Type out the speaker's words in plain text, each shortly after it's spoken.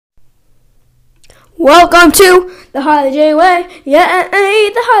Welcome to the Harley J Way. Yeah,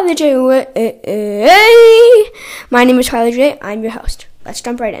 the Harley J Way. My name is Harley J. I'm your host. Let's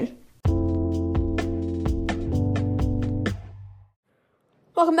jump right in.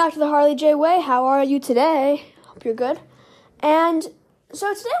 Welcome back to the Harley J Way. How are you today? Hope you're good. And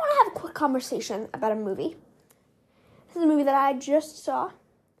so today I want to have a quick conversation about a movie. This is a movie that I just saw,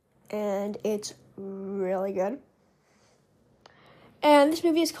 and it's really good. And this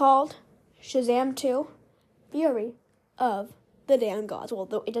movie is called Shazam 2, Fury of the Damned Gods. Well,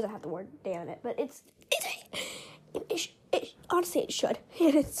 though it doesn't have the word damn in it, but honestly, it should.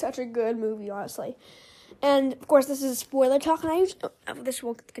 And it's such a good movie, honestly. And, of course, this is a spoiler talk, and this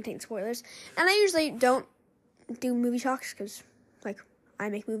will contain spoilers. And I usually don't do movie talks, because, I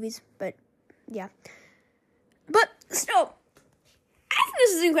make movies, but, yeah. But, still, I think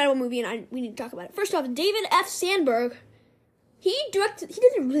this is an incredible movie, and we need to talk about it. First off, David F. Sandberg, he did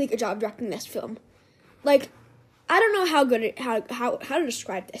a really good job directing this film. I don't know how to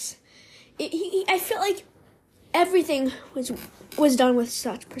describe this. I feel like everything was done with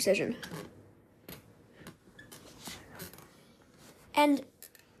such precision. And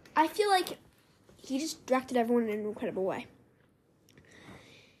I feel like he just directed everyone in an incredible way.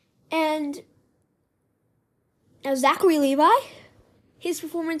 And now Zachary Levi, his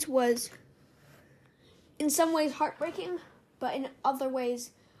performance was in some ways heartbreaking, but in other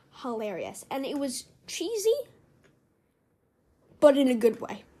ways hilarious. And it was cheesy, but in a good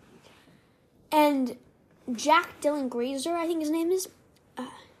way. And Jack Dylan Grazer, I think his name is,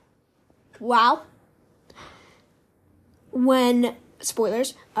 wow. When,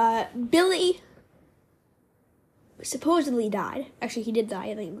 spoilers, Billy supposedly died. Actually, he did die,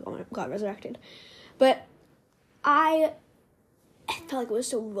 and then got resurrected. But I felt like it was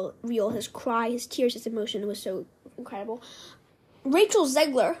so real. His cry, his tears, his emotion was so incredible. Rachel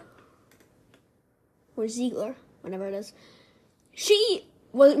Zegler, or Ziegler, whatever it is, she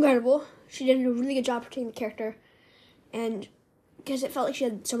was incredible. She did a really good job portraying the character, and because it felt like she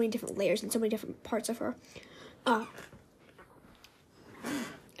had so many different layers and so many different parts of her.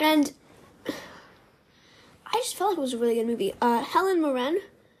 And I just felt like it was a really good movie. Helen Mirren,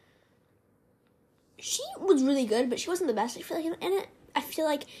 she was really good, but she wasn't the best. I feel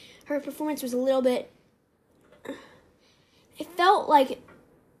like her performance was a little bit. It felt like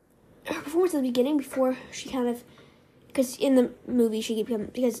her performance at the beginning, before she because in the movie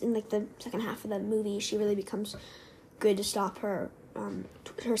because in the second half of the movie she really becomes good to stop her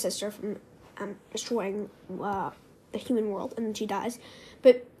sister from destroying the human world, and then she dies.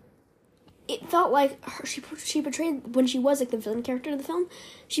 But it felt like she portrayed, when she was the villain character of the film,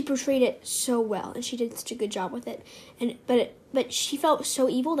 she portrayed it so well, and she did such a good job with it. But she felt so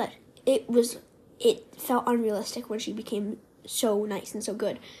evil that it felt unrealistic when she became so nice and so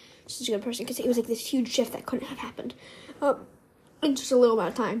good, such a good person, because it was this huge shift that couldn't have happened in just a little amount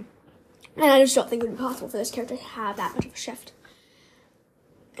of time. And I just don't think it would be possible for this character to have that much of a shift.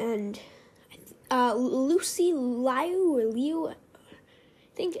 And Lucy Liu,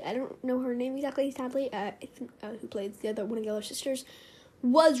 I don't know her name exactly, sadly, who played one of the other sisters,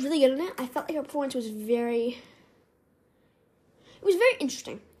 was really good in it. I felt like her performance was very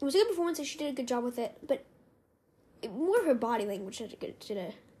interesting. It was a good performance, and she did a good job with it, but more her body language did a good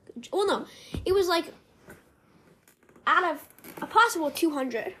well, no, it was out of a possible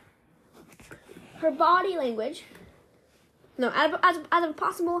 200, her body language, out of a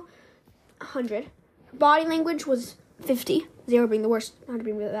possible 100, her body language was 50, 0 being the worst, 100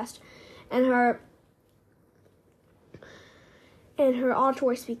 being the best, and her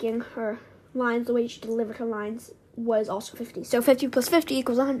auditory speaking, her lines, the way she delivered her lines, was also 50. So 50 plus 50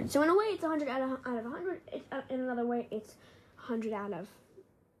 equals 100. So in a way, it's 100 out of 100. In another way, it's 100 out of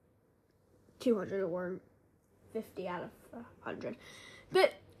 200, or 50 out of 100.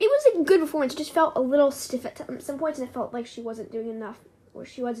 But it was a good performance. It just felt a little stiff at some points, and it felt like she wasn't doing enough, or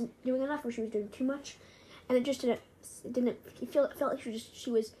she was doing too much, and it just didn't. It felt like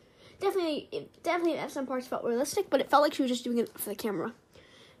she was definitely at some parts felt realistic, but it felt like she was just doing it for the camera.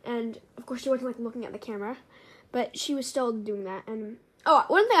 And of course, she wasn't looking at the camera, but she was still doing that. And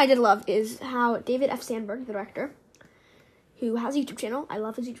one thing I did love is how David F. Sandberg, the director, who has a YouTube channel. I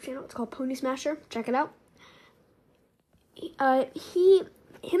love his YouTube channel. It's called Pony Smasher. Check it out.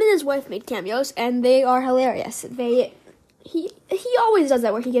 Him and his wife made cameos, and they are hilarious. He always does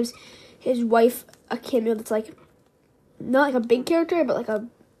that, where he gives his wife a cameo that's not a big character, but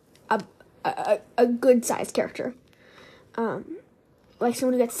a good sized character. Like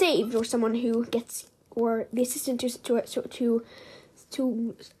someone who gets saved, or someone who gets, or the assistant to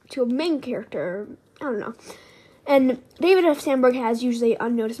a main character. I don't know. And David F. Sandberg has usually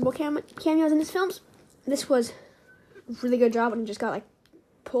unnoticeable cameos in his films. This was a really good job, and just got like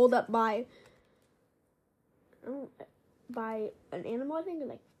pulled up by an animal, I think, or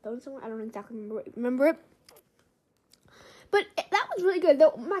like thrown somewhere. I don't exactly remember it. But that was really good.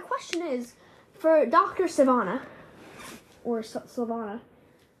 Though my question is, for Dr. Sivana, or Sylvana,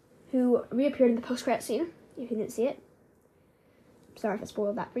 who reappeared in the post-credit scene, if you didn't see it. Sorry if I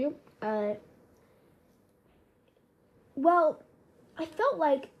spoiled that for you. Well, I felt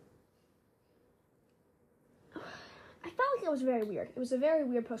like it was very weird. It was a very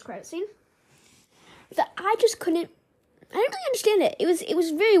weird post-credit scene that I didn't really understand it. It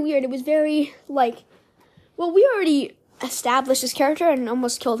was very weird. It was very, like, well, we already established his character and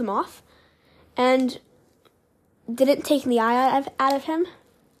almost killed him off, and didn't take the eye out of him,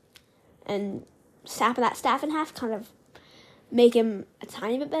 and snapping that staff in half kind of make him a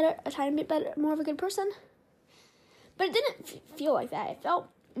tiny bit better, more of a good person. But it didn't feel like that. It felt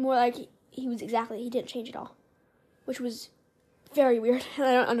more like he didn't change at all, which was very weird, and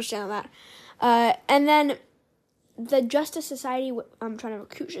I don't understand that. And then the Justice Society trying to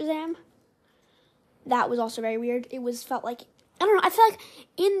recruit Shazam, that was also very weird. Felt like, I don't know, I feel like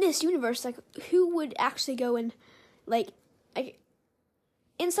in this universe, like, who would actually go and, like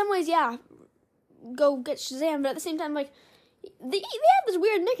in some ways, yeah, go get Shazam, but at the same time, like, they have this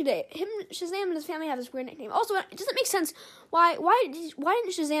weird nickname. Shazam and his family have this weird nickname. Also, it doesn't make sense. Why didn't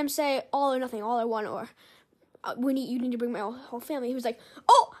Shazam say all or nothing, all or one, or you need to bring my whole family? He was like,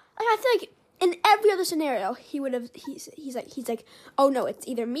 oh, I feel like in every other scenario, he would have. He's like, oh no, it's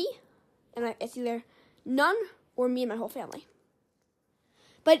either me, and it's either none or me and my whole family.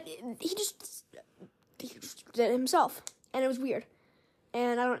 But he just did it himself, and it was weird.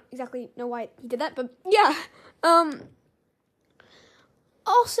 And I don't exactly know why he did that, but yeah.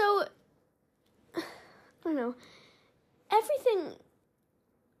 Also, I don't know, everything.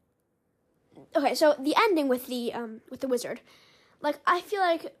 Okay, so the ending with the wizard, like, I feel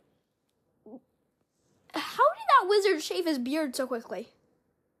like, how did that wizard shave his beard so quickly?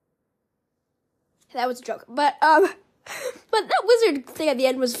 That was a joke, but that wizard thing at the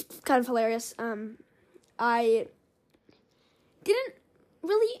end was kind of hilarious. I didn't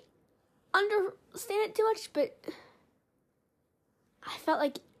really understand it too much, but I felt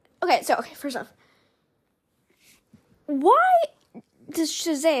like, okay, first off, why does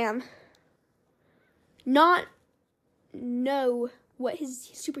Shazam not know what his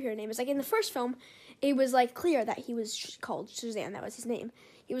superhero name is? Like, in the first film, it was, like, clear that he was called Shazam. That was his name.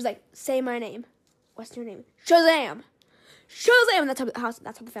 He was like, say my name. What's your name? Shazam! Shazam!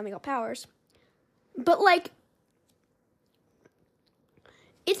 That's how the family got powers. But, like,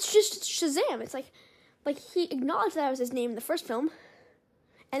 it's just Shazam. It's like he acknowledged that was his name in the first film,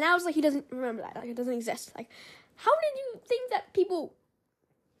 and now it's like he doesn't remember that. Like, it doesn't exist. Like, how did you think that people...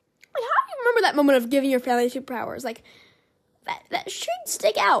 Like, how do you remember that moment of giving your family superpowers? Like, that should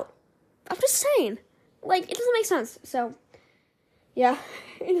stick out. I'm just saying. Like, it doesn't make sense. So, yeah,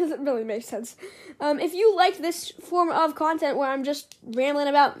 it doesn't really make sense. If you like this form of content where I'm just rambling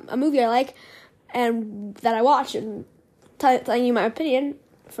about a movie I like and that I watch and telling you my opinion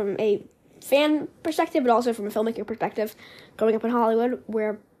from a fan perspective, but also from a filmmaker perspective, growing up in Hollywood,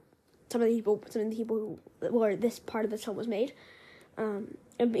 where some of the people where this part of the film was made, and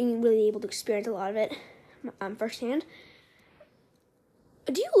being really able to experience a lot of it firsthand.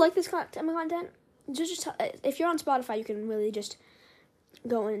 Do you like this type of content? Just if you're on Spotify, you can really just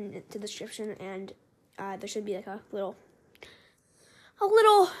go into the description, and there should be like a little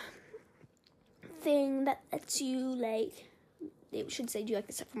thing that lets you, like, they should say, do you like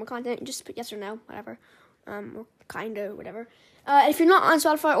this type of content? And just put yes or no, whatever, or kinda, whatever. If you're not on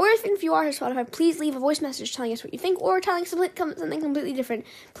Spotify, or if you are on Spotify, please leave a voice message telling us what you think, or telling something completely different.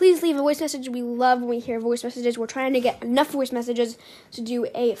 Please leave a voice message. We love when we hear voice messages. We're trying to get enough voice messages to do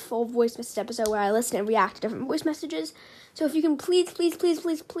a full voice message episode where I listen and react to different voice messages. So if you can please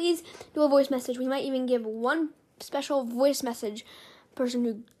do a voice message. We might even give one special voice message person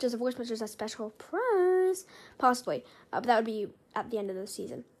who does a voice message a special prize, possibly. But that would be at the end of the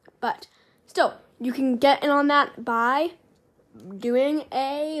season. But still, you can get in on that by doing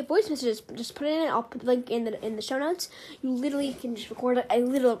a voice message. Just put it in. I'll put the link in the show notes. You literally can just record a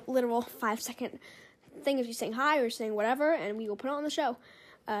literal 5-second thing of you saying hi or saying whatever, and we will put it on the show.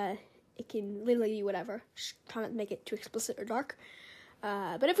 It can literally be whatever. Just try not to make it too explicit or dark.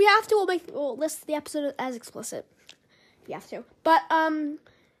 But if we have to, we'll list the episode as explicit. If we have to. But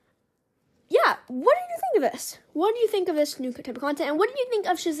yeah. What do you think of this? What do you think of this new type of content? And what do you think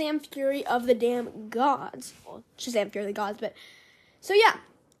of Shazam: Fury of the Damn Gods? Well, Shazam: Fury of the Gods, but so yeah.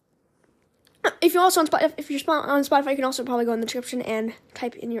 If you're also on Spotify, you can also probably go in the description and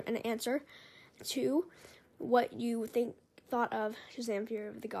type in an answer to what you thought of Shazam: Fury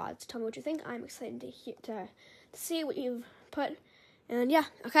of the Gods. Tell me what you think. I'm excited to see what you've put. And yeah,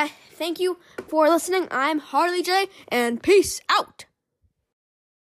 okay. Thank you for listening. I'm Harley J, and peace out.